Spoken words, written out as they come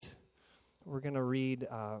We're going to read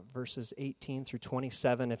verses 18 through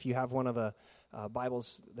 27. If you have one of the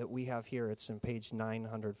Bibles that we have here, it's in page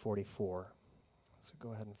 944. So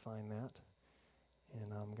go ahead and find that,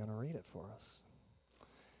 and I'm going to read it for us.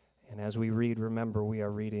 And as we read, remember, we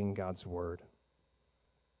are reading God's Word.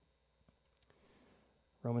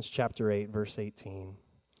 Romans chapter 8, verse 18.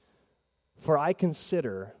 For I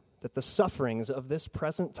consider that the sufferings of this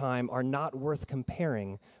present time are not worth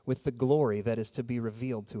comparing with the glory that is to be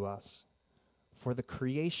revealed to us. For the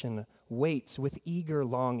creation waits with eager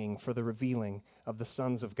longing for the revealing of the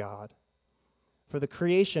sons of God. For the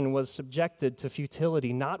creation was subjected to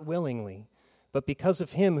futility not willingly, but because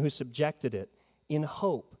of him who subjected it, in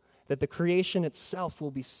hope that the creation itself will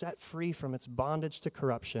be set free from its bondage to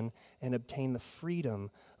corruption and obtain the freedom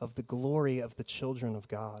of the glory of the children of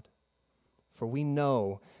God. For we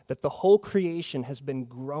know that the whole creation has been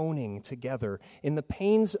groaning together in the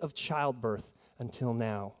pains of childbirth until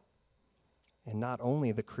now. And not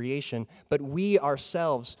only the creation, but we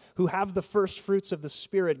ourselves, who have the first fruits of the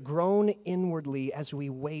Spirit, groan inwardly as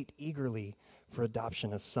we wait eagerly for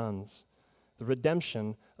adoption as sons, the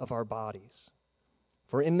redemption of our bodies.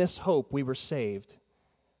 For in this hope we were saved.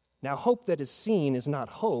 Now hope that is seen is not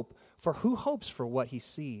hope, for who hopes for what he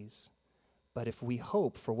sees? But if we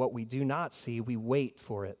hope for what we do not see, we wait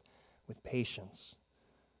for it with patience.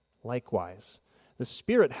 Likewise, the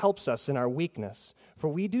Spirit helps us in our weakness, for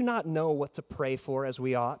we do not know what to pray for as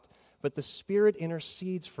we ought, but the Spirit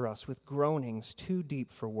intercedes for us with groanings too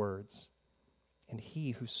deep for words. And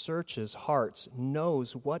he who searches hearts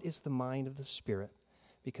knows what is the mind of the Spirit,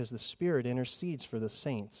 because the Spirit intercedes for the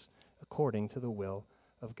saints according to the will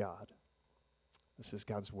of God. This is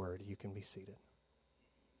God's word. You can be seated.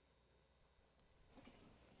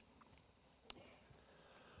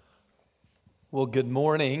 Well, good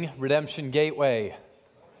morning, Redemption Gateway.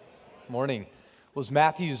 Morning. Well, as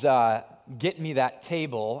Matthew's getting me that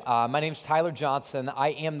table, my name's Tyler Johnson.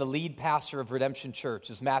 I am the lead pastor of Redemption Church.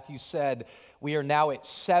 As Matthew said, we are now at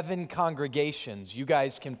 7 congregations. You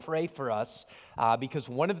guys can pray for us because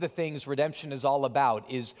one of the things Redemption is all about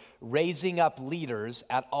is raising up leaders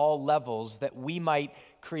at all levels that we might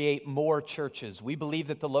create more churches. We believe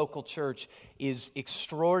that the local church is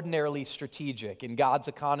extraordinarily strategic in God's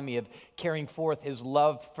economy of carrying forth his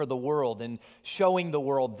love for the world and showing the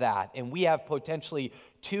world that. And we have potentially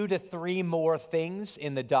 2 to 3 more things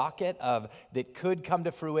in the docket that could come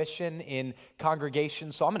to fruition in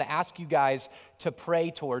congregations. So I'm going to ask you guys to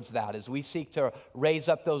pray towards that as we seek to raise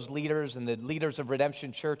up those leaders, and the leaders of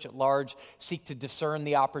Redemption Church at large seek to discern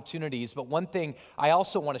the opportunities. But one thing I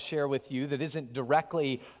also want to share with you that isn't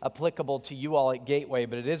directly applicable to you all at Gateway,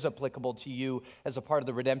 but it is applicable to you as a part of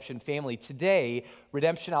the Redemption family. Today,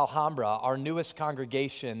 Redemption Alhambra, our newest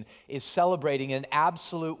congregation, is celebrating an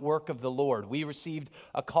absolute work of the Lord. We received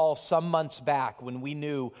a call some months back when we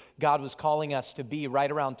knew God was calling us to be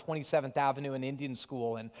right around 27th Avenue and Indian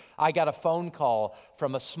School, and I got a phone call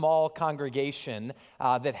from a small congregation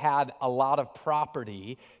that had a lot of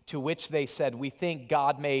property, to which they said, we think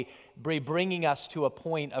God may be bringing us to a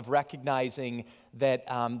point of recognizing that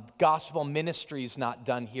gospel ministry is not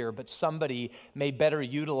done here, but somebody may better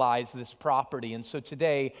utilize this property. And so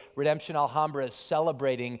today, Redemption Alhambra is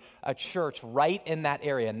celebrating a church right in that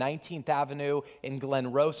area, 19th Avenue in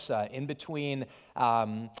Glen Rosa, in between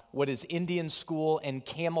what is Indian School and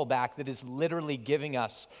Camelback, that is literally giving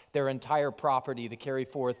us their entire property to carry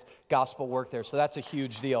forth gospel work there. So that's a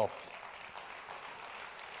huge deal.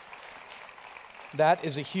 That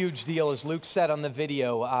is a huge deal. As Luke said on the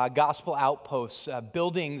video, gospel outposts,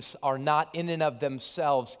 buildings are not in and of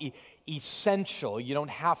themselves essential. You don't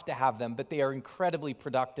have to have them, but they are incredibly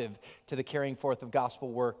productive to the carrying forth of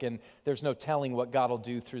gospel work, and there's no telling what God will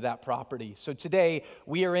do through that property. So today,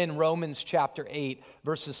 we are in Romans chapter 8,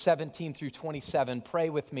 verses 17 through 27. Pray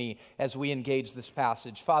with me as we engage this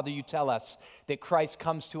passage. Father, you tell us that Christ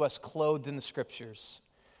comes to us clothed in the Scriptures.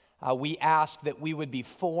 We ask that we would be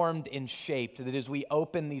formed and shaped, that as we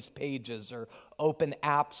open these pages or open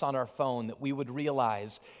apps on our phone, that we would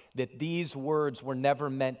realize that these words were never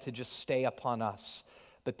meant to just stay upon us,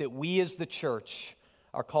 but that we as the church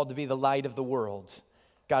are called to be the light of the world.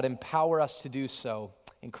 God, empower us to do so.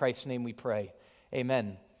 In Christ's name we pray.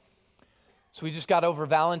 Amen. So we just got over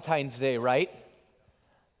Valentine's Day, right?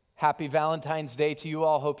 Happy Valentine's Day to you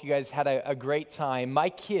all. Hope you guys had a great time. My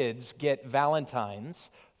kids get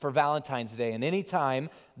Valentines for Valentine's Day, and anytime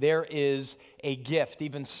there is a gift,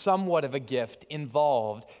 even somewhat of a gift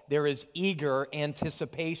involved, there is eager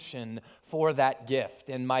anticipation for that gift.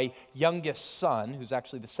 And my youngest son, who's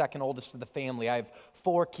actually the second oldest of the family, I have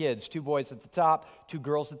 4 kids, 2 boys at the top, 2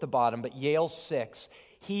 girls at the bottom, but Yale's 6.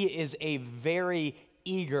 He is a very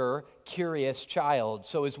eager, curious child.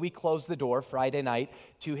 So as we closed the door Friday night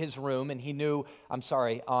to his room, and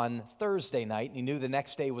on Thursday night, and he knew the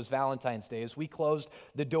next day was Valentine's Day, as we closed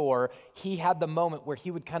the door, he had the moment where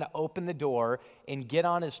he would kind of open the door and get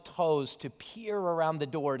on his toes to peer around the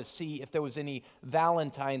door to see if there was any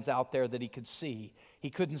Valentines out there that he could see. He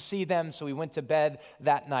couldn't see them, so he went to bed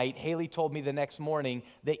that night. Haley told me the next morning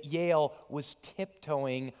that Yale was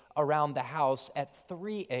tiptoeing around the house at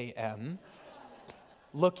 3 a.m.,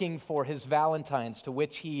 looking for his Valentines, to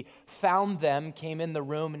which he found them, came in the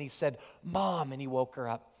room, and he said, "Mom," and he woke her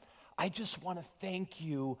up, "I just want to thank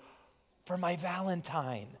you for my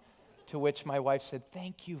Valentine." To which my wife said,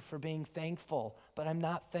 "Thank you for being thankful, but I'm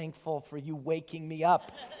not thankful for you waking me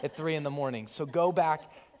up at 3 in the morning. So go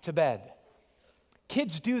back to bed."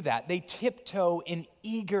 Kids do that. They tiptoe in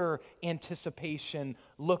eager anticipation,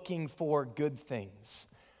 looking for good things.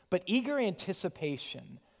 But eager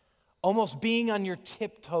anticipation, almost being on your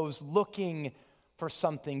tiptoes looking for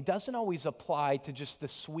something, doesn't always apply to just the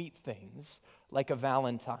sweet things like a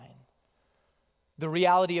Valentine. The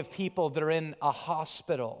reality of people that are in a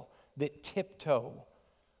hospital that tiptoe,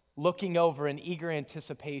 looking over in eager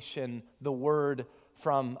anticipation the word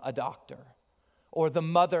from a doctor. Or the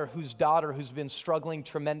mother whose daughter who's been struggling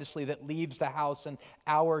tremendously that leaves the house, and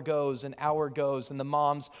hour goes, and the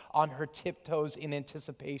mom's on her tiptoes in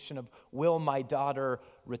anticipation of, will my daughter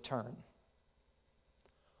return?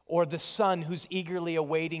 Or the son who's eagerly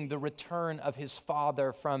awaiting the return of his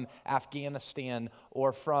father from Afghanistan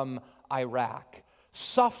or from Iraq.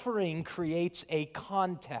 Suffering creates a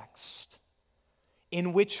context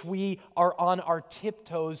in which we are on our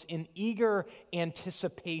tiptoes in eager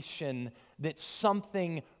anticipation that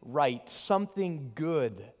something right, something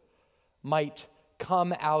good might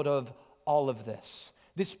come out of all of this.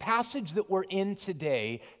 This passage that we're in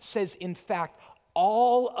today says, in fact,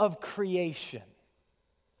 all of creation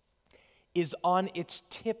is on its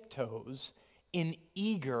tiptoes in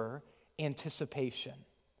eager anticipation.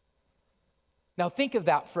 Now think of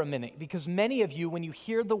that for a minute, because many of you, when you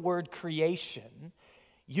hear the word creation,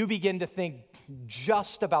 you begin to think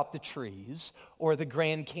just about the trees or the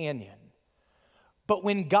Grand Canyon. But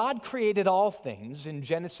when God created all things in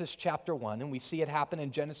Genesis chapter 1, and we see it happen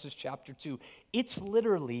in Genesis chapter 2, it's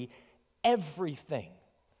literally everything.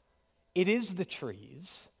 It is the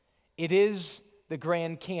trees. It is the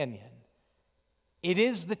Grand Canyon. It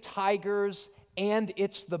is the tigers, and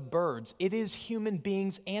it's the birds. It is human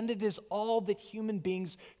beings, and it is all that human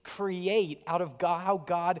beings create out of God, how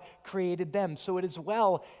God created them. So it's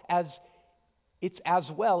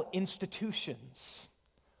as well institutions,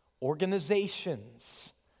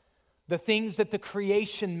 organizations, the things that the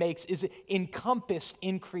creation makes is encompassed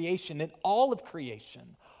in creation, and all of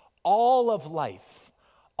creation, all of life,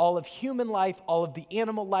 all of human life, all of the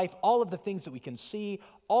animal life, all of the things that we can see,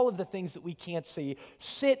 all of the things that we can't see,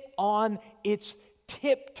 sit on its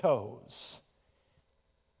tiptoes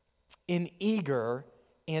in eager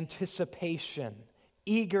anticipation,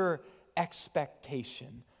 eager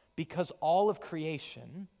expectation, because all of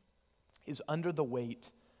creation is under the weight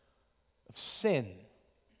of sin.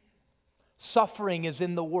 Suffering is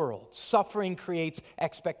in the world. Suffering creates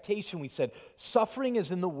expectation, we said. Suffering is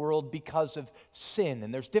in the world because of sin.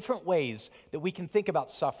 And there's different ways that we can think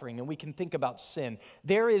about suffering and we can think about sin.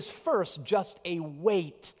 There is first just a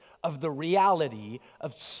weight of the reality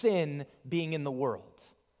of sin being in the world.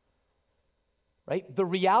 Right? The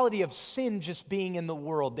reality of sin just being in the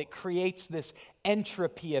world that creates this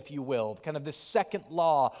entropy, if you will, kind of this second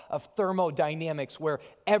law of thermodynamics where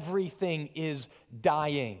everything is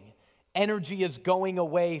dying. Energy is going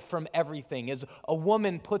away from everything. As a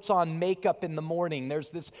woman puts on makeup in the morning,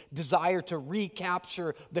 there's this desire to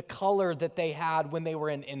recapture the color that they had when they were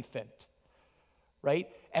an infant, right?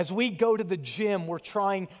 As we go to the gym, we're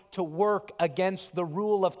trying to work against the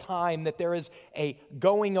rule of time that there is a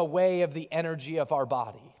going away of the energy of our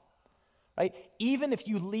body. Right? Even if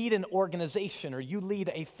you lead an organization or you lead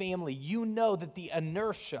a family, you know that the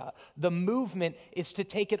inertia, the movement is to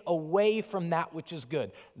take it away from that which is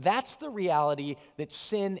good. That's the reality that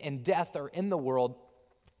sin and death are in the world.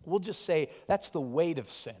 We'll just say that's the weight of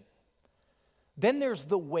sin. Then there's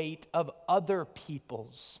the weight of other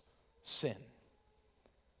people's sin.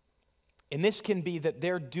 And this can be that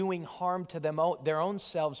they're doing harm to their own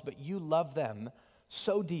selves, but you love them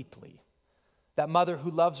so deeply. That mother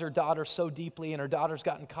who loves her daughter so deeply, and her daughter's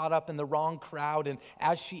gotten caught up in the wrong crowd, and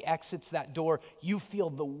as she exits that door, you feel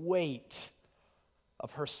the weight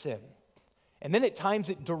of her sin. And then at times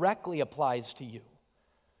it directly applies to you.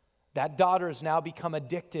 That daughter has now become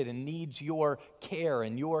addicted and needs your care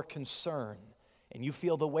and your concern, and you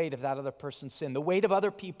feel the weight of that other person's sin. The weight of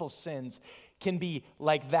other people's sins can be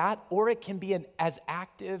like that, or it can be as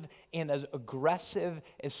active and as aggressive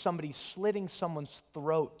as somebody slitting someone's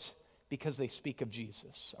throat because they speak of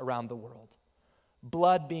Jesus around the world.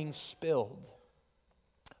 Blood being spilled,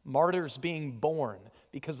 martyrs being born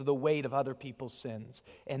because of the weight of other people's sins.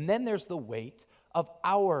 And then there's the weight of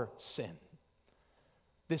our sin.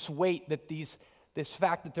 This weight that this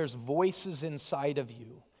fact that there's voices inside of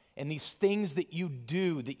you and these things that you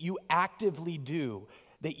do, that you actively do,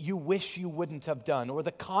 that you wish you wouldn't have done, or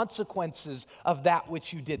the consequences of that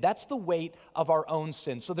which you did. That's the weight of our own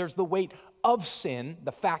sin. So there's the weight of sin,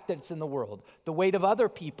 the fact that it's in the world, the weight of other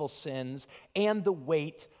people's sins, and the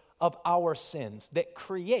weight of our sins that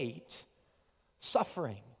create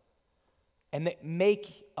suffering and that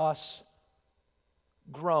make us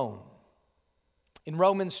groan. In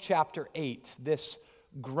Romans chapter 8, this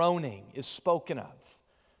groaning is spoken of.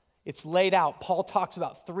 It's laid out. Paul talks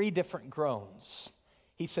about 3 different groans.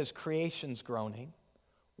 He says creation's groaning,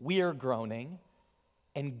 we're groaning,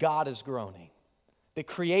 and God is groaning. The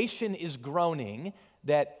creation is groaning,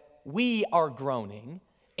 that we are groaning,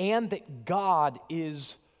 and that God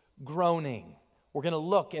is groaning. We're going to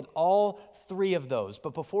look at all 3 of those.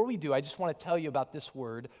 But before we do, I just want to tell you about this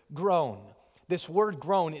word, groan. This word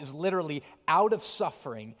groan is literally out of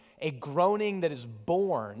suffering, a groaning that is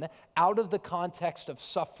born out of the context of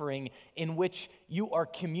suffering in which you are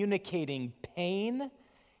communicating pain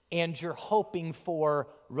and you're hoping for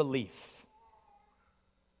relief.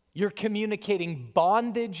 You're communicating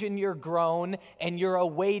bondage in your groan and you're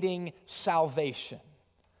awaiting salvation.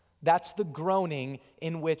 That's the groaning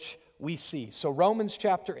in which we see. So Romans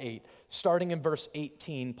chapter 8, starting in verse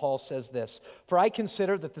 18, Paul says this, "For I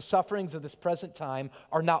consider that the sufferings of this present time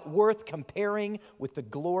are not worth comparing with the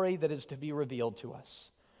glory that is to be revealed to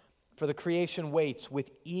us. For the creation waits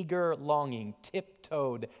with eager longing,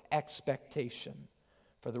 tiptoed expectation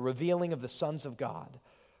for the revealing of the sons of God.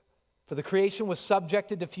 For the creation was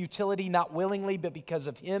subjected to futility, not willingly, but because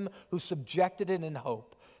of him who subjected it in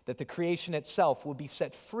hope, that the creation itself will be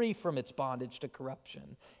set free from its bondage to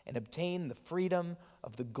corruption and obtain the freedom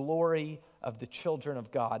of the glory of the children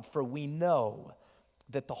of God. For we know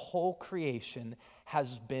that the whole creation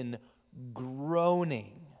has been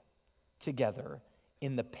groaning together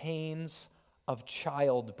in the pains of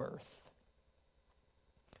childbirth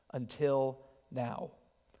until now."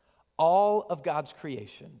 All of God's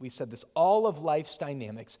creation, we said this, all of life's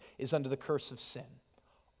dynamics is under the curse of sin.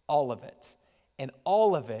 All of it. And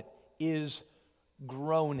all of it is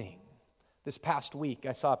groaning. This past week,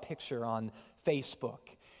 I saw a picture on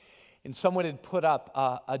Facebook, and someone had put up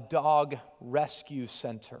a dog rescue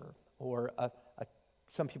center, or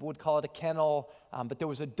some people would call it a kennel, but there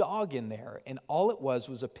was a dog in there, and all it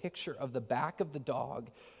was a picture of the back of the dog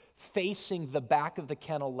facing the back of the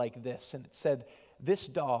kennel like this, and it said, "This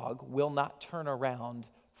dog will not turn around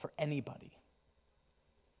for anybody."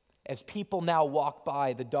 As people now walk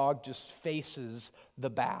by, the dog just faces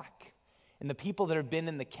the back. And the people that have been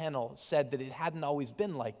in the kennel said that it hadn't always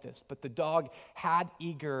been like this, but the dog had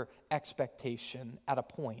eager expectation at a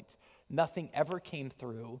point. Nothing ever came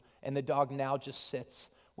through, and the dog now just sits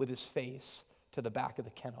with his face to the back of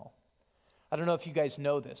the kennel. I don't know if you guys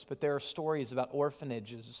know this, but there are stories about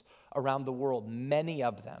orphanages around the world, many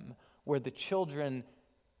of them, where the children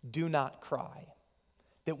do not cry.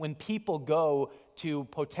 That when people go to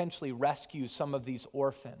potentially rescue some of these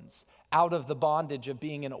orphans out of the bondage of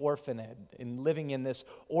being an orphanage and living in this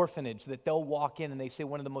orphanage, that they'll walk in and they say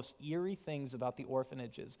one of the most eerie things about the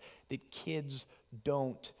orphanage is that kids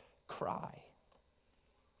don't cry.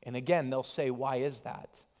 And again, they'll say, why is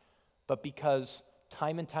that? But because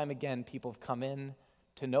time and time again, people have come in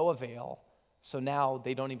to no avail, so now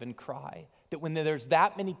they don't even cry. That when there's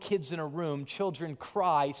that many kids in a room, children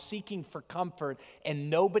cry, seeking for comfort, and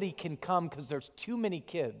nobody can come because there's too many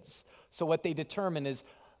kids. So what they determine is,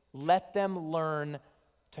 let them learn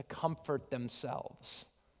to comfort themselves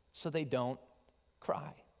so they don't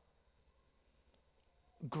cry.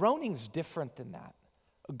 Groaning's different than that.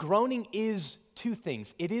 Groaning is 2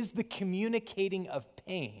 things. It is the communicating of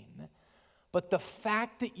pain, but the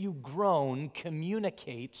fact that you groan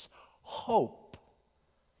communicates hope,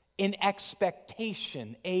 an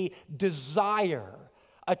expectation, a desire.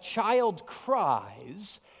 A child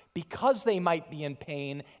cries because they might be in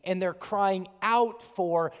pain, and they're crying out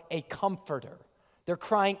for a comforter. They're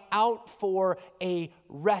crying out for a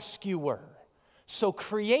rescuer. So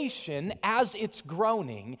creation, as it's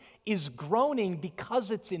groaning, is groaning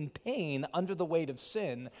because it's in pain under the weight of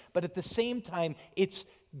sin, but at the same time, it's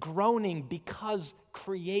groaning because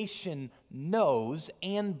creation knows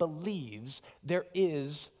and believes there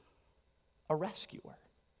is a rescuer.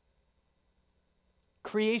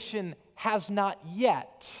 Creation has not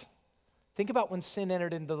yet. Think about when sin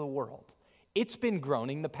entered into the world. It's been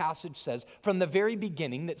groaning, the passage says, from the very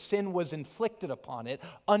beginning that sin was inflicted upon it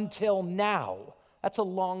until now. That's a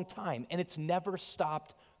long time, and it's never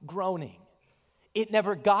stopped groaning. It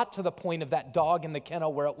never got to the point of that dog in the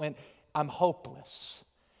kennel where it went, I'm hopeless.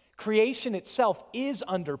 Creation itself is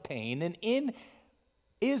under pain and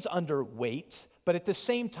is under weight, but at the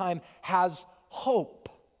same time has hope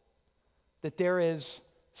that there is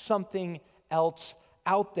something else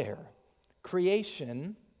out there.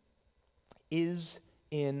 Creation is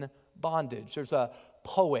in bondage. There's a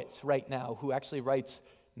poet right now who actually writes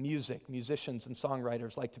music. Musicians and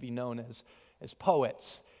songwriters like to be known as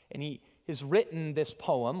poets. And he has written this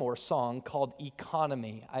poem or song called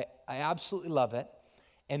Economy. I absolutely love it.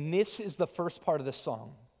 And this is the first part of the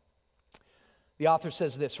song. The author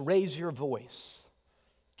says this: raise your voice,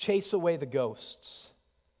 chase away the ghosts,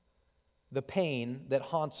 the pain that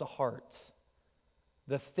haunts a heart,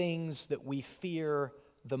 the things that we fear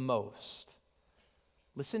the most.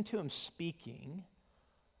 Listen to him speaking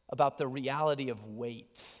about the reality of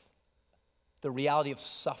weight, the reality of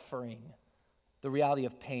suffering, the reality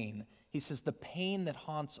of pain. He says, the pain that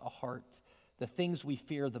haunts a heart, the things we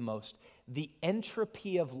fear the most, the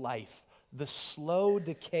entropy of life, the slow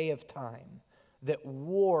decay of time that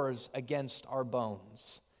wars against our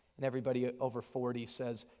bones. And everybody over 40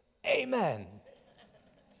 says, amen.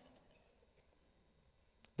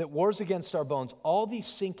 That wars against our bones. All these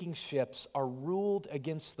sinking ships are ruled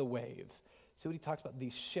against the wave. See what he talks about?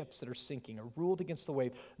 These ships that are sinking are ruled against the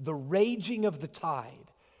wave. The raging of the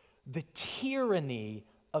tide. The tyranny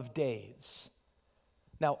of days.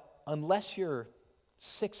 Now, unless you're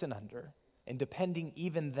 6 and under, and depending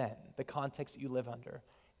even then, the context that you live under,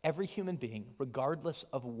 every human being, regardless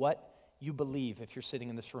of what you believe if you're sitting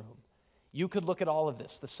in this room, you could look at all of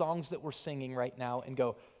this, the songs that we're singing right now, and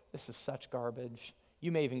go, this is such garbage.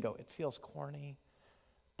 You may even go, it feels corny.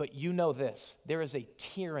 But you know this, there is a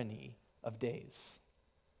tyranny of days.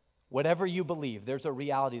 Whatever you believe, there's a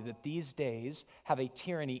reality that these days have a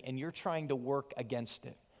tyranny, and you're trying to work against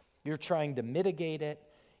it. You're trying to mitigate it.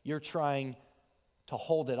 You're trying to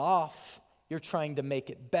hold it off. You're trying to make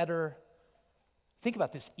it better. Think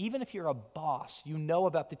about this. Even if you're a boss, you know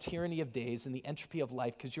about the tyranny of days and the entropy of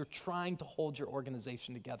life because you're trying to hold your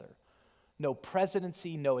organization together. No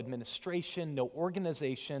presidency, no administration, no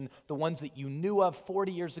organization. The ones that you knew of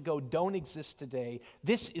 40 years ago don't exist today.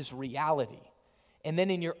 This is reality. And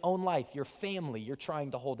then in your own life, your family, you're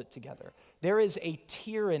trying to hold it together. There is a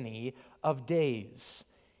tyranny of days.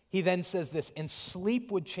 He then says this, and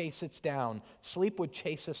sleep would chase us down. Sleep would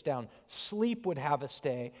chase us down. Sleep would have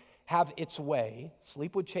its way.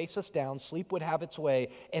 Sleep would chase us down. Sleep would have its way,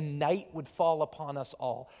 and night would fall upon us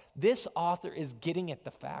all. This author is getting at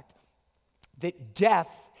the fact that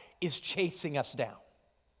death is chasing us down.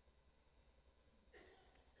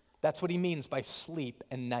 That's what he means by sleep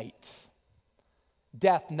and night.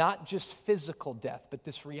 Death, not just physical death, but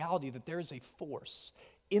this reality that there is a force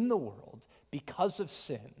in the world because of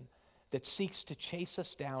sin that seeks to chase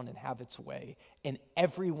us down and have its way. And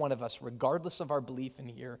every one of us, regardless of our belief in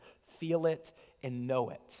here, feel it and know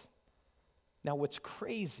it. Now, what's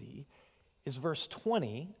crazy is verse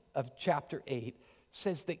 20 of chapter 8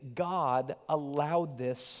 says that God allowed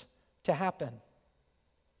this to happen.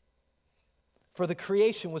 For the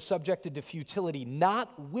creation was subjected to futility,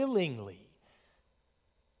 not willingly,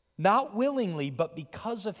 but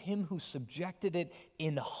because of him who subjected it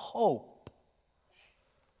in hope.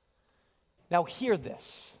 Now hear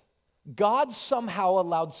this. God somehow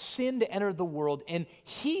allowed sin to enter the world, and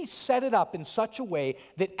he set it up in such a way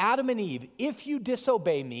that Adam and Eve, if you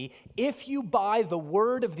disobey me, if you buy the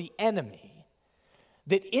word of the enemy,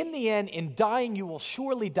 that in the end, in dying, you will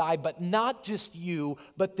surely die, but not just you,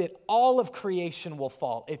 but that all of creation will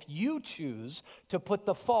fall. If you choose to put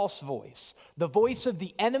the false voice, the voice of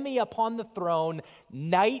the enemy upon the throne,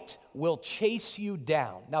 night will chase you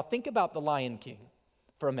down. Now think about The Lion King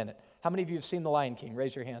for a minute. How many of you have seen The Lion King?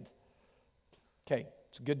 Raise your hand. Okay,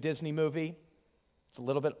 it's a good Disney movie. It's a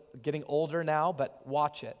little bit getting older now, but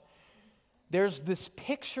watch it. There's this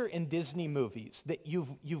picture in Disney movies that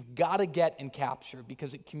you've got to get and capture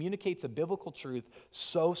because it communicates a biblical truth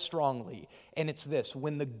so strongly. And it's this: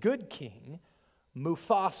 when the good king,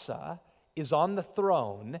 Mufasa, is on the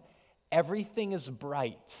throne, everything is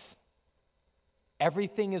bright.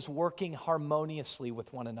 Everything is working harmoniously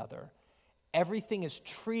with one another. Everything is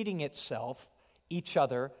treating each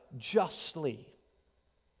other justly.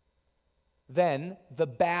 Then the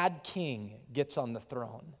bad king gets on the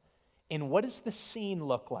throne. And what does the scene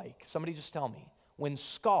look like? Somebody just tell me. When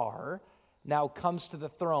Scar now comes to the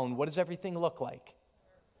throne, what does everything look like?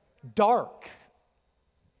 dark.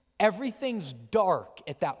 Everything's dark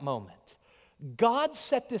at that moment. God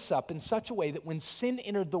set this up in such a way that when sin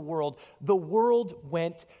entered the world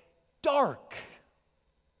went dark.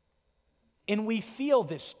 And we feel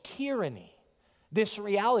this tyranny, this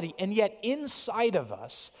reality, and yet inside of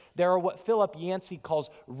us, there are what Philip Yancey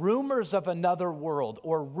calls rumors of another world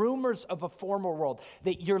or rumors of a former world,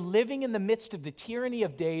 that you're living in the midst of the tyranny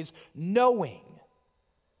of days knowing,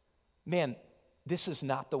 man, this is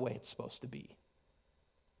not the way it's supposed to be.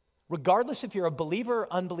 Regardless if you're a believer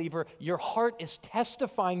or unbeliever, your heart is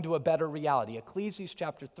testifying to a better reality. Ecclesiastes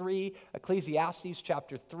chapter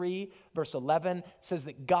 3, verse 11 says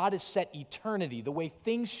that God has set eternity, the way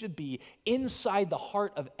things should be, inside the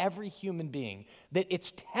heart of every human being. That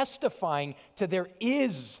it's testifying to there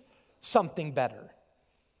is something better.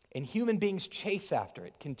 And human beings chase after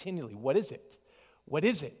it continually. What is it? What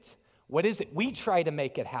is it? What is it? We try to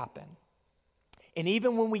make it happen. And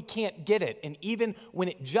even when we can't get it, and even when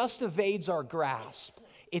it just evades our grasp,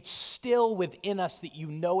 it's still within us that you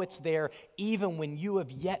know it's there, even when you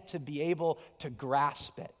have yet to be able to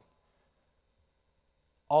grasp it.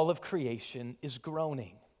 All of creation is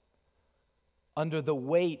groaning under the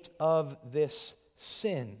weight of this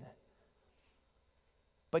sin.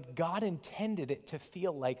 But God intended it to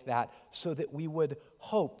feel like that so that we would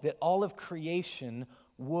hope, that all of creation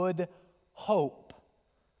would hope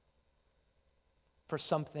for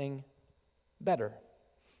something better.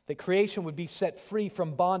 That creation would be set free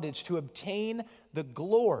from bondage to obtain the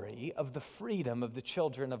glory of the freedom of the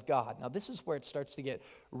children of God. Now, this is where it starts to get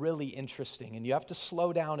really interesting, and you have to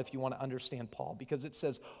slow down if you want to understand Paul, because it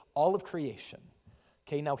says all of creation.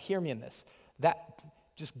 Okay, now hear me in this.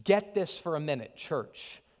 Just get this for a minute,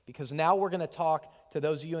 church, because now we're going to talk to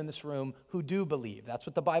those of you in this room who do believe. That's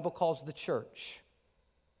what the Bible calls the church.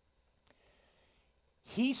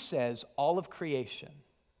 He says all of creation.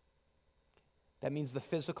 That means the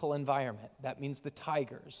physical environment. That means the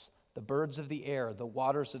tigers, the birds of the air, the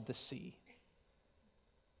waters of the sea.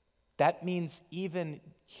 That means even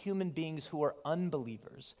human beings who are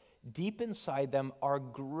unbelievers, deep inside them are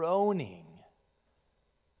groaning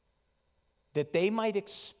that they might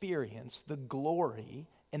experience the glory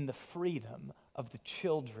and the freedom of the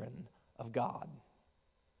children of God.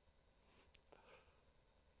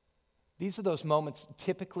 These are those moments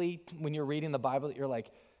typically when you're reading the Bible that you're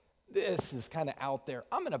like, this is kind of out there.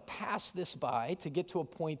 I'm going to pass this by to get to a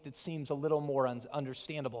point that seems a little more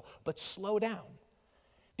understandable. But slow down.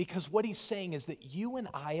 Because what he's saying is that you and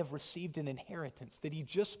I have received an inheritance that he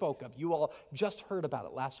just spoke of. You all just heard about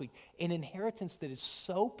it last week. An inheritance that is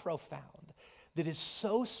so profound, that is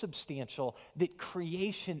so substantial, that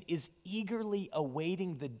creation is eagerly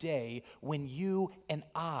awaiting the day when you and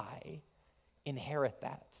I inherit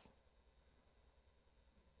that.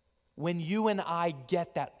 When you and I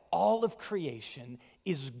get that, all of creation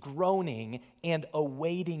is groaning and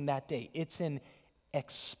awaiting that day. It's an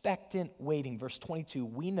expectant waiting. Verse 22,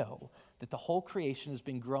 we know that the whole creation has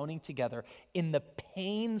been groaning together in the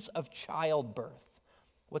pains of childbirth.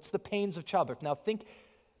 What's the pains of childbirth? Now think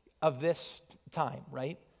of this time,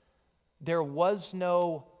 right? There was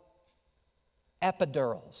no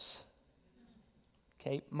epidurals.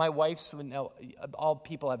 Okay, my wife's, all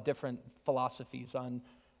people have different philosophies on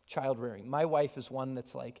child rearing. My wife is one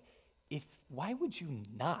that's like, why would you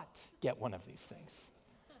not get one of these things?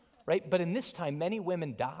 Right? But in this time, many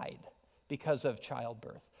women died because of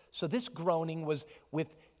childbirth. So this groaning was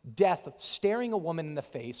with death staring a woman in the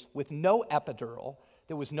face with no epidural.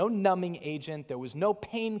 There was no numbing agent. There was no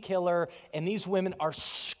painkiller. And these women are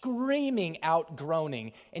screaming out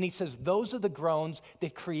groaning. And he says those are the groans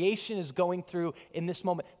that creation is going through in this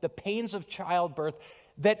moment. The pains of childbirth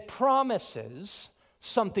that promises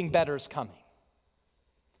something better is coming.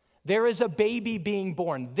 There is a baby being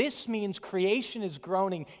born. This means creation is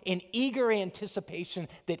groaning in eager anticipation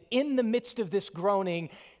that in the midst of this groaning,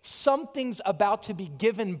 something's about to be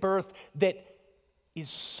given birth that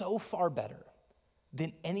is so far better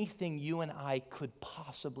than anything you and I could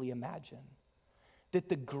possibly imagine. That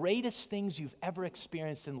the greatest things you've ever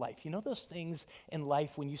experienced in life, you know those things in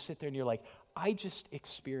life when you sit there and you're like, I just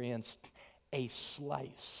experienced a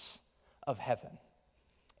slice of heaven.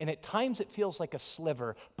 And at times it feels like a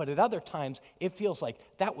sliver, but at other times it feels like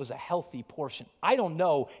that was a healthy portion. I don't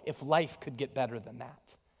know if life could get better than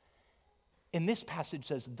that. And this passage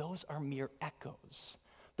says those are mere echoes.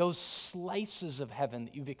 Those slices of heaven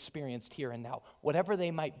that you've experienced here and now, whatever they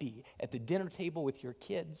might be, at the dinner table with your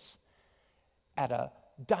kids, at a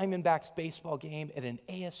Diamondbacks baseball game, at an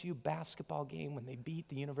ASU basketball game when they beat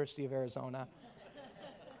the University of Arizona.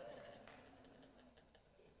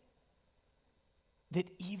 That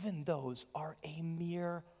even those are a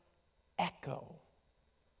mere echo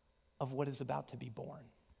of what is about to be born.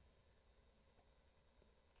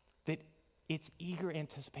 That it's eager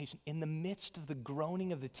anticipation. In the midst of the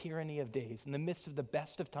groaning of the tyranny of days, in the midst of the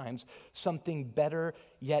best of times, something better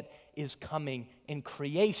yet is coming, and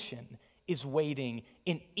creation is waiting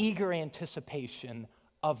in eager anticipation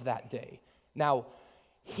of that day. Now,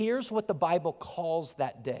 here's what the Bible calls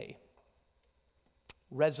that day: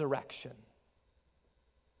 resurrection.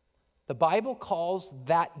 The Bible calls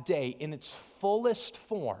that day in its fullest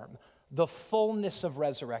form the fullness of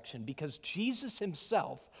resurrection, because Jesus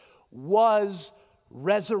himself was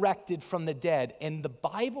resurrected from the dead. And the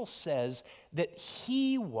Bible says that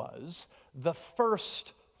he was the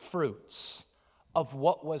first fruits of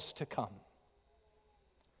what was to come.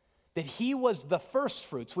 That he was the first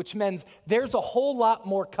fruits, which means there's a whole lot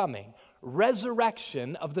more coming.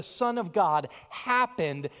 Resurrection of the Son of God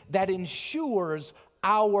happened that ensures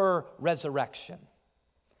our resurrection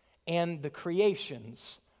and the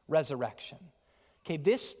creation's resurrection. Okay,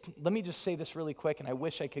 let me just say this really quick, and I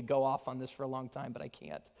wish I could go off on this for a long time, but I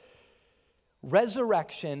can't.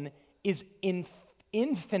 Resurrection is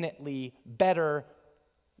infinitely better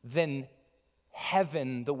than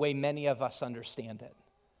heaven the way many of us understand it.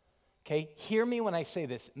 Okay, hear me when I say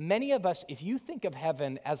this. Many of us, if you think of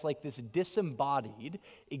heaven as like this disembodied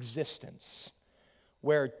existence,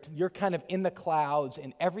 where you're kind of in the clouds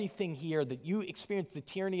and everything here, that you experience the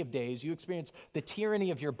tyranny of days, you experience the tyranny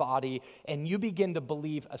of your body, and you begin to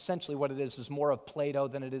believe essentially what it is more of Plato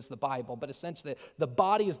than it is the Bible. But essentially, the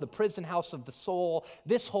body is the prison house of the soul.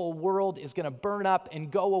 This whole world is going to burn up and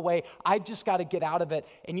go away. I've just got to get out of it.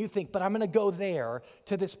 And you think, but I'm going to go there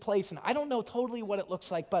to this place, and I don't know totally what it looks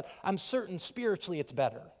like, but I'm certain spiritually it's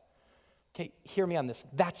better. Okay, hear me on this.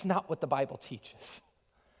 That's not what the Bible teaches.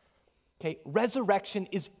 Okay, resurrection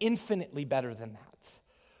is infinitely better than that.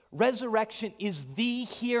 Resurrection is the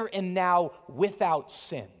here and now without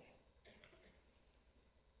sin.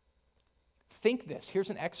 Think this.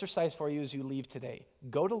 Here's an exercise for you as you leave today.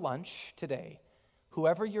 Go to lunch today.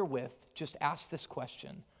 Whoever you're with, just ask this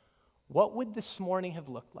question. What would this morning have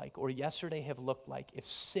looked like, or yesterday have looked like, if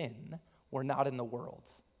sin were not in the world?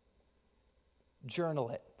 Journal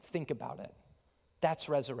it. Think about it. That's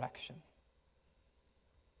resurrection.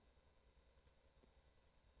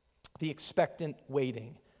 The expectant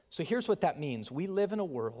waiting. So here's what that means. We live in a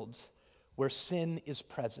world where sin is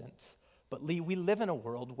present. But Lee, we live in a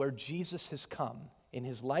world where Jesus has come in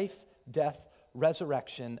his life, death,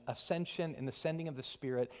 resurrection, ascension, and the sending of the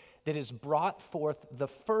Spirit that has brought forth the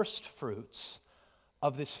first fruits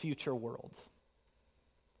of this future world.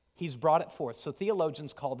 He's brought it forth. So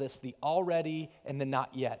theologians call this the already and the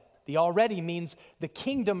not yet. The already means the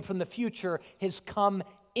kingdom from the future has come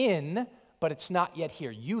in, but it's not yet here.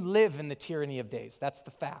 You live in the tyranny of days. That's the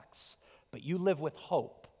facts. But you live with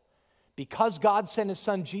hope. Because God sent his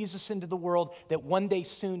son Jesus into the world, that one day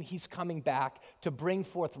soon he's coming back to bring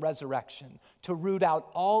forth resurrection, to root out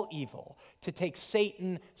all evil, to take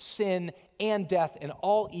Satan, sin, and death and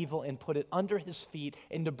all evil and put it under his feet,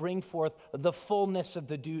 and to bring forth the fullness of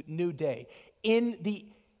the new day. In the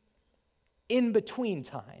in-between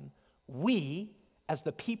time, we, as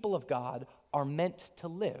the people of God, are meant to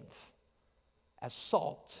live as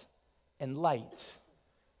salt and light,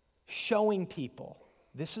 showing people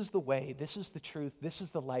this is the way, this is the truth, this is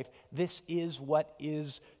the life, this is what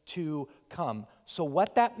is to come. So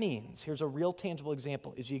what that means, here's a real tangible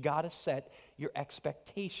example, is you got to set your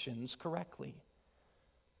expectations correctly.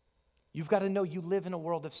 You've got to know you live in a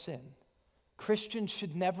world of sin. Christians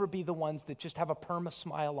should never be the ones that just have a perma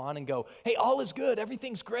smile on and go, hey, all is good,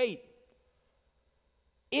 everything's great.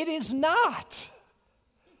 It is not.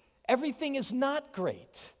 Everything is not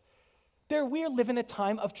great. We are living a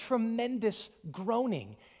time of tremendous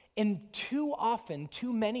groaning. And too often,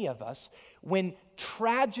 too many of us, when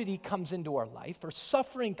tragedy comes into our life or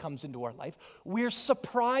suffering comes into our life, we're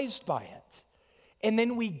surprised by it. And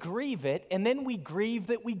then we grieve it, and then we grieve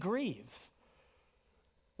that we grieve.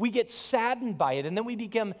 We get saddened by it, and then we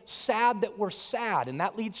become sad that we're sad, and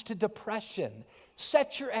that leads to depression.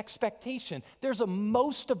 Set your expectation.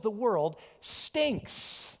 Most of the world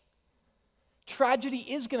stinks. Tragedy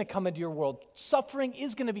is going to come into your world. Suffering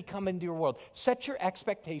is going to be coming into your world. Set your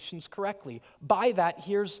expectations correctly. By that,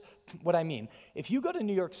 here's what I mean. If you go to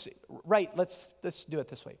New York City, right, let's do it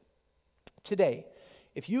this way. Today,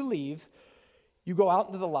 if you leave, you go out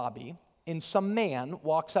into the lobby, and some man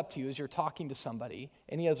walks up to you as you're talking to somebody,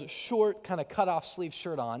 and he has a short, kind of cut-off sleeve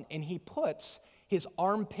shirt on, and he puts his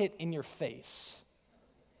armpit in your face.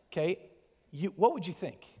 Okay? What would you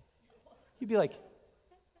think? You'd be like,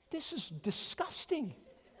 this is disgusting.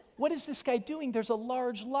 What is this guy doing? There's a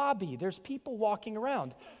large lobby. There's people walking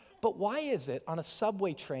around. But why is it on a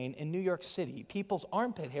subway train in New York City, people's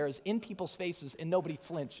armpit hair is in people's faces and nobody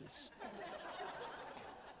flinches?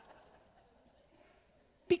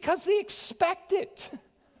 Because they expect it.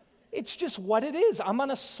 It's just what it is. I'm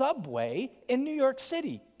on a subway in New York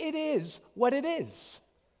City. It is what it is.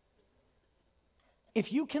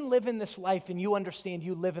 If you can live in this life and you understand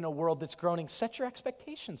you live in a world that's groaning, set your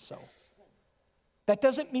expectations so. That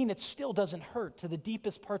doesn't mean it still doesn't hurt to the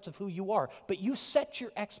deepest parts of who you are, but you set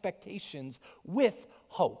your expectations with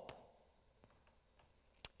hope.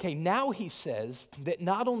 Okay, now he says that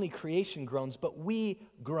not only creation groans, but we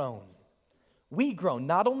groan. We groan,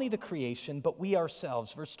 not only the creation, but we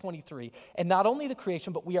ourselves. Verse 23, and not only the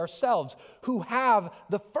creation, but we ourselves who have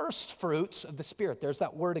the first fruits of the Spirit. There's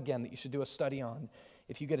that word again that you should do a study on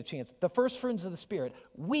if you get a chance. The first fruits of the Spirit.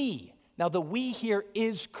 We, now the we here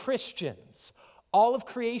is Christians. All of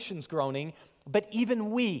creation's groaning, but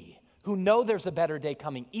even we who know there's a better day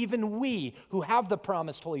coming, even we who have the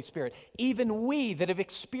promised Holy Spirit, even we that have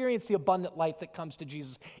experienced the abundant life that comes to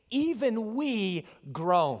Jesus, even we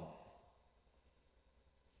groan.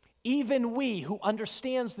 Even we who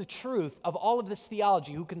understands the truth of all of this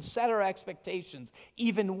theology, who can set our expectations,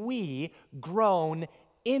 even we groan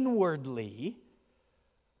inwardly,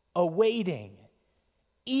 awaiting,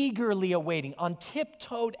 eagerly awaiting, on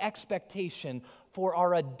tiptoed expectation for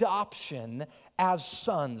our adoption as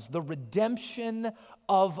sons, the redemption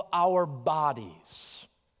of our bodies.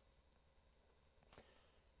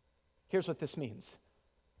 Here's what this means.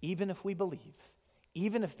 Even if we believe,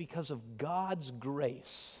 even if because of God's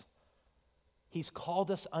grace, He's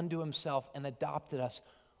called us unto Himself and adopted us,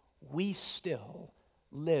 we still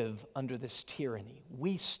live under this tyranny.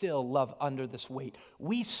 We still live under this weight.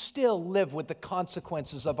 We still live with the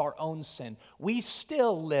consequences of our own sin. We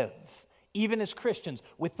still live, even as Christians,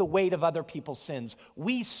 with the weight of other people's sins.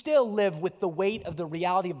 We still live with the weight of the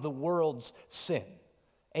reality of the world's sin.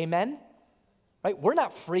 Amen? Right? We're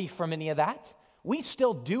not free from any of that. We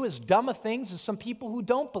still do as dumb of things as some people who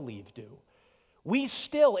don't believe do. We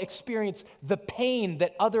still experience the pain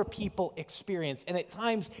that other people experience, and at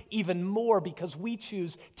times even more because we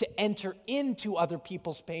choose to enter into other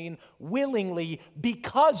people's pain willingly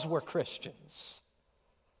because we're Christians.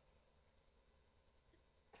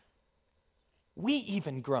 We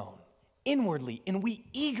even groan inwardly, and we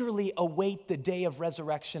eagerly await the day of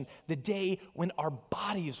resurrection, the day when our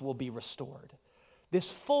bodies will be restored. This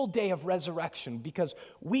full day of resurrection, because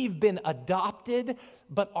we've been adopted,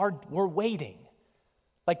 but we're waiting.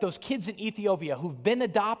 Like those kids in Ethiopia who've been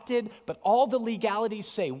adopted, but all the legalities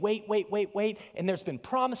say, wait, and there's been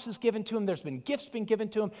promises given to them, there's been gifts been given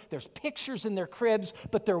to them, there's pictures in their cribs,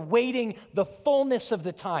 but they're waiting the fullness of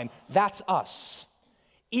the time. That's us,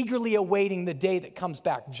 eagerly awaiting the day that comes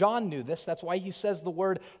back. John knew this, that's why he says the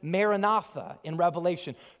word Maranatha in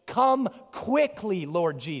Revelation. Come quickly,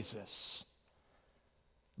 Lord Jesus.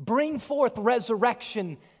 Bring forth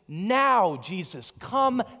resurrection now, Jesus.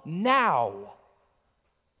 Come now.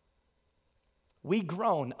 We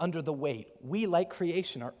groan under the weight. We, like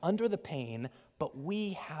creation, are under the pain, but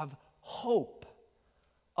we have hope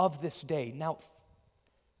of this day. Now,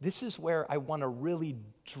 this is where I want to really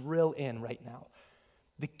drill in right now.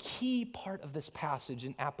 The key part of this passage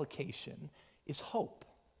in application is hope.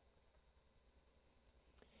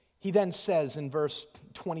 He then says in verse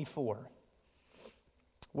 24,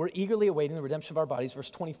 we're eagerly awaiting the redemption of our bodies, verse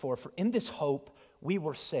 24, for in this hope we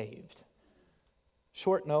were saved.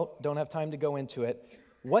 Short note, don't have time to go into it.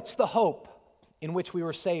 What's the hope in which we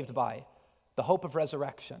were saved by? The hope of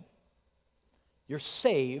resurrection. You're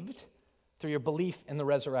saved through your belief in the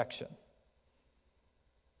resurrection.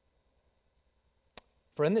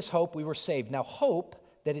 For in this hope we were saved. Now, hope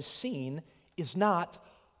that is seen is not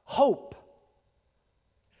hope.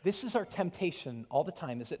 This is our temptation all the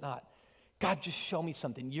time, is it not? God, just show me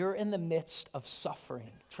something. You're in the midst of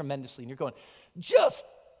suffering tremendously, and you're going, just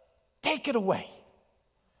take it away.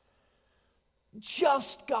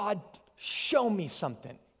 Just, God, show me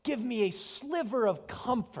something. Give me a sliver of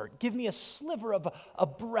comfort. Give me a sliver of a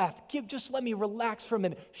breath. Just let me relax for a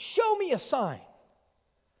minute. Show me a sign.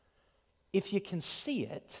 If you can see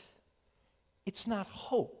it, it's not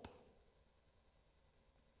hope.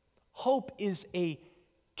 Hope is a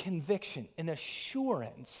conviction, an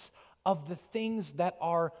assurance of the things that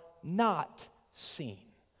are not seen,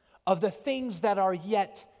 of the things that are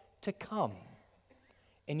yet to come.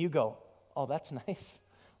 And you go, oh, that's nice.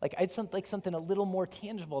 Like, I'd like something a little more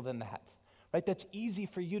tangible than that, right? That's easy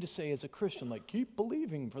for you to say as a Christian, like, keep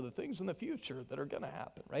believing for the things in the future that are going to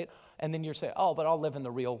happen, right? And then you're saying, oh, but I'll live in the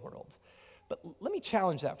real world. But let me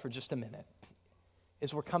challenge that for just a minute.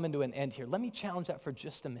 As we're coming to an end here, let me challenge that for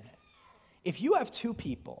just a minute. If you have two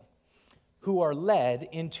people who are led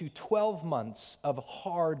into 12 months of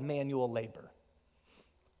hard manual labor.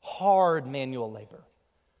 Hard manual labor.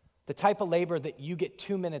 The type of labor that you get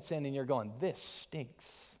 2 minutes in and you're going, this stinks.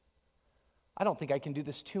 I don't think I can do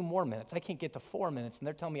this 2 more minutes. I can't get to 4 minutes, and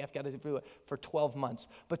they're telling me I've got to do it for 12 months.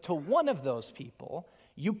 But to one of those people,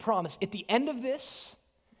 you promise at the end of this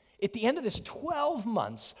 12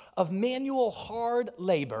 months of manual hard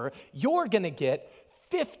labor, you're going to get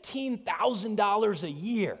 $15,000 a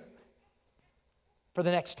year for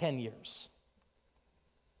the next 10 years.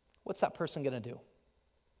 What's that person going to do?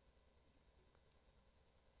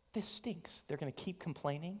 This stinks. They're going to keep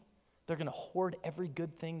complaining. They're going to hoard every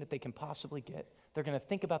good thing that they can possibly get. They're going to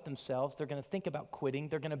think about themselves. They're going to think about quitting.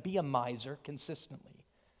 They're going to be a miser consistently.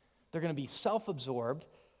 They're going to be self-absorbed.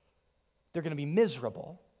 They're going to be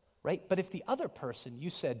miserable, right? But if the other person, you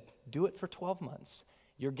said, do it for 12 months,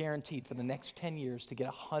 you're guaranteed for the next 10 years to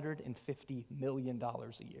get $150 million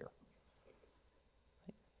a year.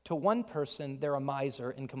 To one person, they're a miser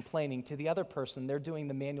and complaining. To the other person, they're doing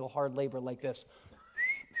the manual hard labor like this.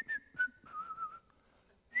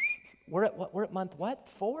 We're at month what?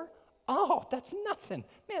 4? Oh, that's nothing.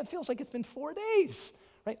 Man, it feels like it's been 4 days,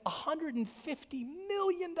 right? $150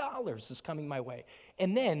 million is coming my way.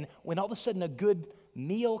 And then when all of a sudden a good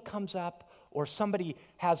meal comes up or somebody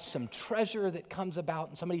has some treasure that comes about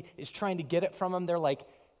and somebody is trying to get it from them, they're like,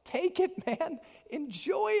 take it, man.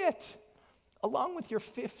 Enjoy it. Along with your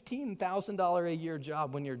 $15,000 a year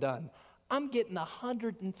job when you're done, I'm getting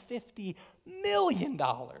 $150 million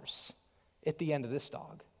at the end of this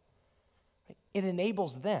dog. It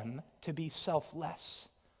enables them to be selfless.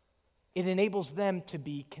 It enables them to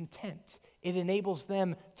be content. It enables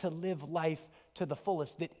them to live life to the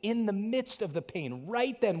fullest. That in the midst of the pain,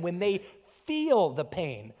 right then when they feel the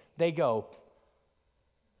pain, they go,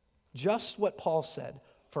 just what Paul said,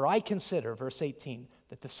 for I consider, verse 18,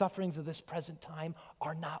 that the sufferings of this present time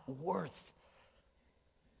are not worth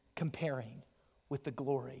comparing with the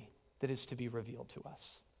glory that is to be revealed to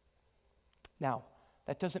us. Now,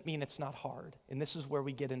 that doesn't mean it's not hard. And this is where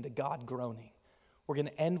we get into God groaning. We're going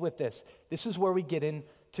to end with this. This is where we get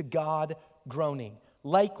into God groaning.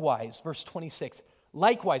 Likewise, verse 26.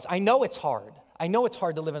 Likewise, I know it's hard. I know it's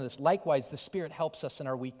hard to live in this. Likewise, the Spirit helps us in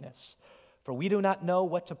our weakness. For we do not know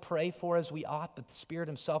what to pray for as we ought, but the Spirit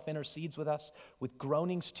himself intercedes with us with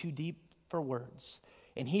groanings too deep for words.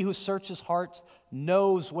 And he who searches hearts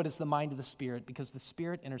knows what is the mind of the Spirit, because the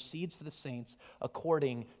Spirit intercedes for the saints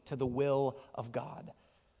according to the will of God.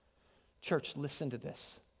 Church, listen to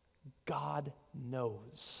this. God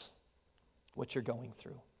knows what you're going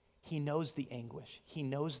through. He knows the anguish. He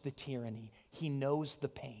knows the tyranny. He knows the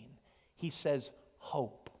pain. He says,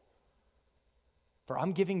 hope. For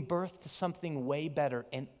I'm giving birth to something way better.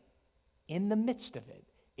 And in the midst of it,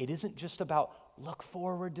 it isn't just about look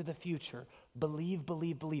forward to the future. Believe,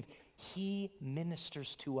 believe, believe. He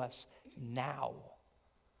ministers to us now.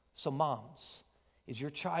 So moms, as your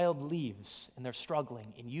child leaves and they're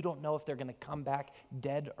struggling and you don't know if they're going to come back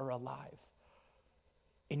dead or alive,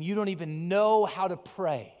 and you don't even know how to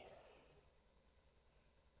pray,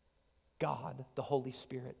 God, the Holy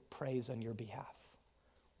Spirit, prays on your behalf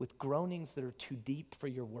with groanings that are too deep for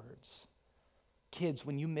your words. Kids,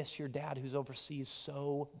 when you miss your dad who's overseas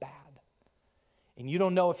so bad, and you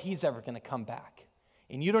don't know if he's ever going to come back,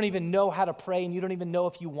 and you don't even know how to pray, and you don't even know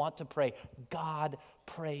if you want to pray, God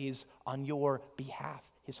prays on your behalf.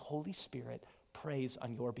 His Holy Spirit prays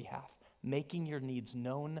on your behalf, making your needs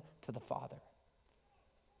known to the Father.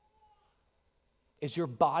 As your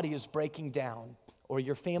body is breaking down, or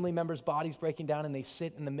your family member's body's breaking down, and they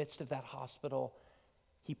sit in the midst of that hospital,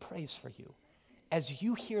 he prays for you. As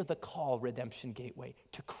you hear the call, Redemption Gateway,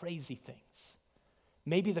 to crazy things,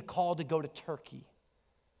 maybe the call to go to Turkey,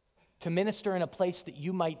 to minister in a place that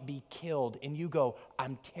you might be killed, and you go,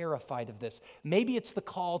 I'm terrified of this. Maybe it's the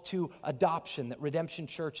call to adoption that Redemption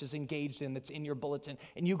Church is engaged in that's in your bulletin,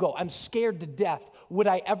 and you go, I'm scared to death. Would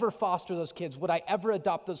I ever foster those kids? Would I ever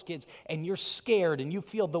adopt those kids? And you're scared, and you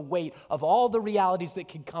feel the weight of all the realities that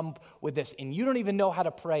can come with this, and you don't even know how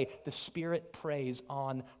to pray. The Spirit prays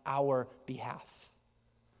on our behalf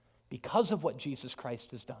because of what Jesus Christ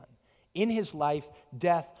has done. In his life,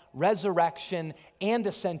 death, resurrection, and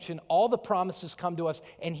ascension, all the promises come to us,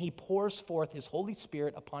 and he pours forth his Holy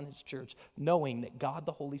Spirit upon his church, knowing that God,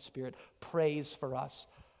 the Holy Spirit, prays for us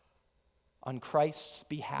on Christ's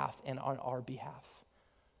behalf and on our behalf.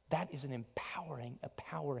 That is an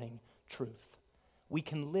empowering truth. We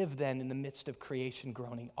can live then in the midst of creation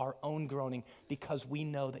groaning, our own groaning, because we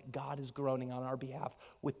know that God is groaning on our behalf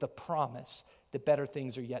with the promise that better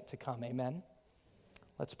things are yet to come. Amen?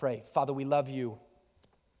 Let's pray. Father, we love you.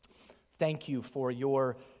 Thank you for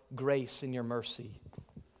your grace and your mercy.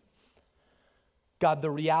 God,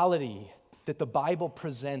 the reality that the Bible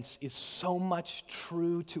presents is so much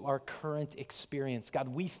true to our current experience. God,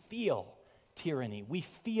 we feel tyranny, we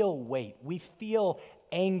feel weight, we feel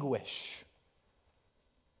anguish.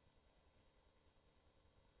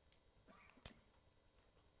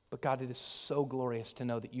 But God, it is so glorious to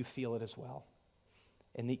know that you feel it as well,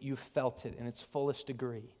 and that you felt it in its fullest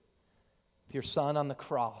degree. With your Son on the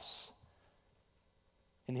cross,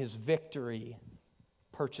 and his victory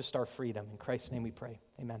purchased our freedom. In Christ's name we pray.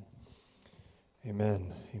 Amen.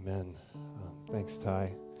 Amen. Amen. Thanks,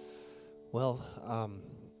 Ty. Well,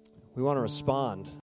 we want to respond